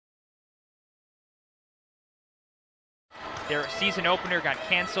Their season opener got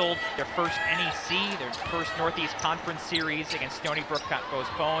canceled. Their first NEC, their first Northeast Conference series against Stony Brook got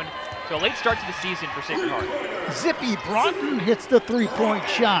postponed. So a late start to the season for Sacred Heart. Zippy Broughton hits the three-point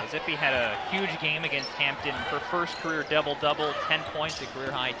shot. Zippy had a huge game against Hampton. Her first career double-double, 10 points, a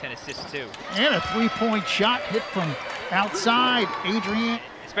career high, 10 assists too. And a three-point shot hit from outside. Adrian.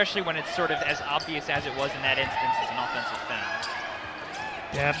 Especially when it's sort of as obvious as it was in that instance as an offensive foul.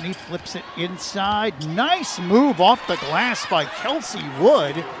 Dabney flips it inside. Nice move off the glass by Kelsey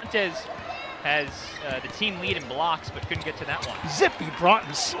Wood. Guirantes has the team lead in blocks, but couldn't get to that one. Zippy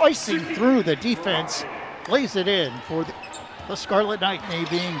Broughton slicing through the defense, lays it in for the Scarlet Knight. They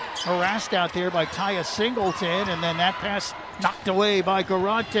being harassed out there by Taya Singleton, and then that pass knocked away by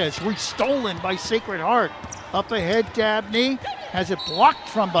Guirantes. Restolen by Sacred Heart. Up ahead, Dabney has it blocked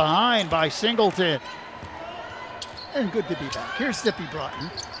from behind by Singleton. And good to be back. Here's Zippy Broughton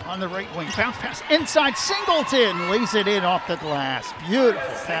on the right wing. Bounce pass inside. Singleton lays it in off the glass.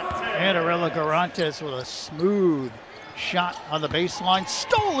 Beautiful tap. And Arella Guirantes with a smooth shot on the baseline.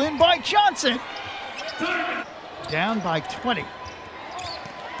 Stolen by Johnson. Down by 20.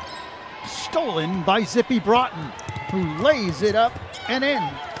 Stolen by Zippy Broughton, who lays it up and in.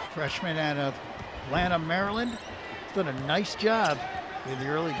 Freshman out of Atlanta, Maryland. Done a nice job in the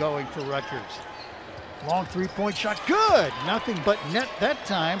early going for Rutgers. Long three-point shot, good! Nothing but net that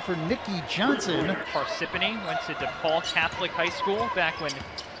time for Nikki Johnson. Parsippany went to DePaul Catholic High School back when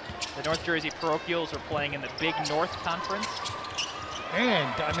the North Jersey Parochials were playing in the Big North Conference.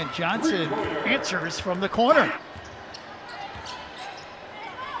 And Diamond Johnson answers from the corner.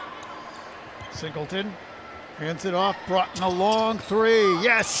 Singleton hands it off, Broughton a long three,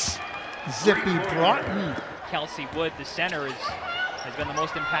 yes! Zippy Broughton. Kelsey Wood, the center, has been the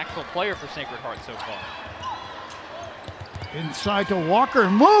most impactful player for Sacred Heart so far. Inside to Walker,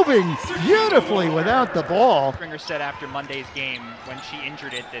 moving beautifully without the ball. Springer said after Monday's game, when she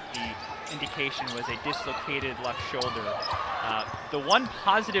injured it, that the indication was a dislocated left shoulder. The one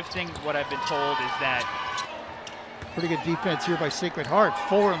positive thing, what I've been told, is that pretty good defense here by Sacred Heart.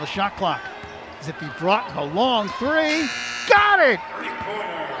 4 on the shot clock. Zippy Broughton, a long three. Got it!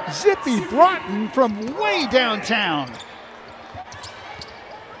 Zippy Broughton from way downtown.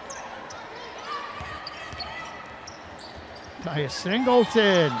 Taya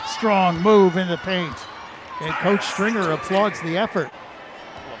Singleton, strong move in the paint. And Coach Stringer applauds the effort.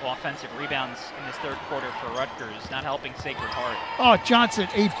 Offensive rebounds in this third quarter for Rutgers, not helping Sacred Heart. Oh, Johnson,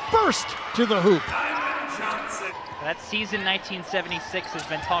 a burst to the hoop. That season 1976 has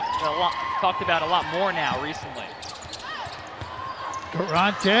been talked about a lot more now recently.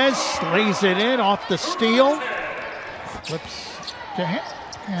 Guirantes lays it in off the steal. Flips to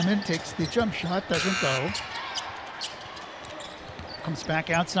Hammond, takes the jump shot, doesn't go. Comes back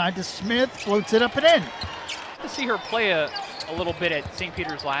outside to Smith, floats it up and in. To see her play a little bit at St.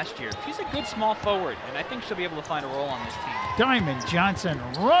 Peter's last year. She's a good small forward, and I think she'll be able to find a role on this team. Diamond Johnson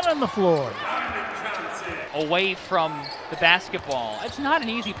running the floor. Away from the basketball. It's not an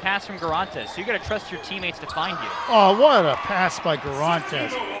easy pass from Guirantes, so you got to trust your teammates to find you. Oh, what a pass by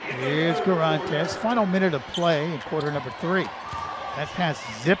Guirantes. Here's Guirantes, final minute of play in quarter number 3. That pass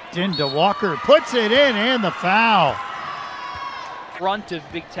zipped into Walker, puts it in, and the foul. Front of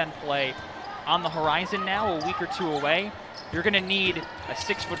Big Ten play on the horizon now, a week or two away. You're going to need a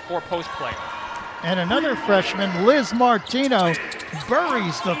 6'4" post player. And another freshman, Liz Martino,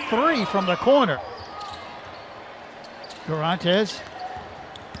 buries the three from the corner. Guirantes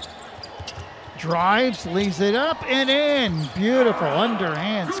drives, leaves it up and in. Beautiful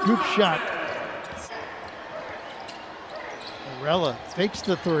underhand scoop shot. Arella fakes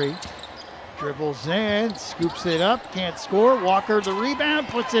the three, dribbles in, scoops it up, can't score. Walker the rebound,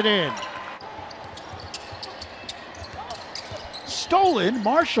 puts it in. Stolen,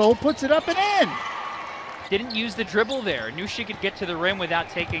 Marshall puts it up and in. Didn't use the dribble there. Knew she could get to the rim without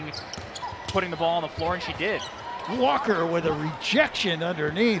putting the ball on the floor, and she did. Walker with a rejection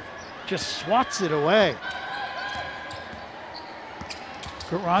underneath, just swats it away.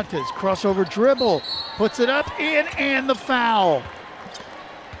 Guirantes, crossover dribble, puts it up, in, and the foul.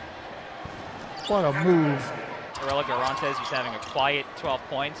 What a move. Arella Guirantes was having a quiet 12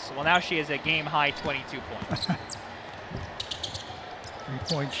 points. Well, now she has a game-high 22 points.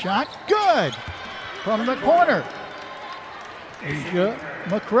 Three-point shot, good, from the corner. Asia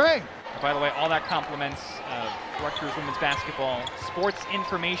McRae. By the way, all that compliments Rutgers women's basketball sports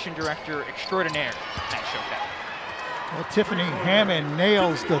information director extraordinaire, Matt Showcat. Well, Tiffany Hammond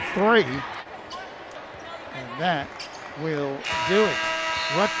nails the three, and that will do it.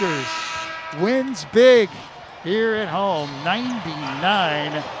 Rutgers wins big here at home,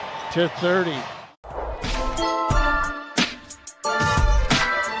 99-30.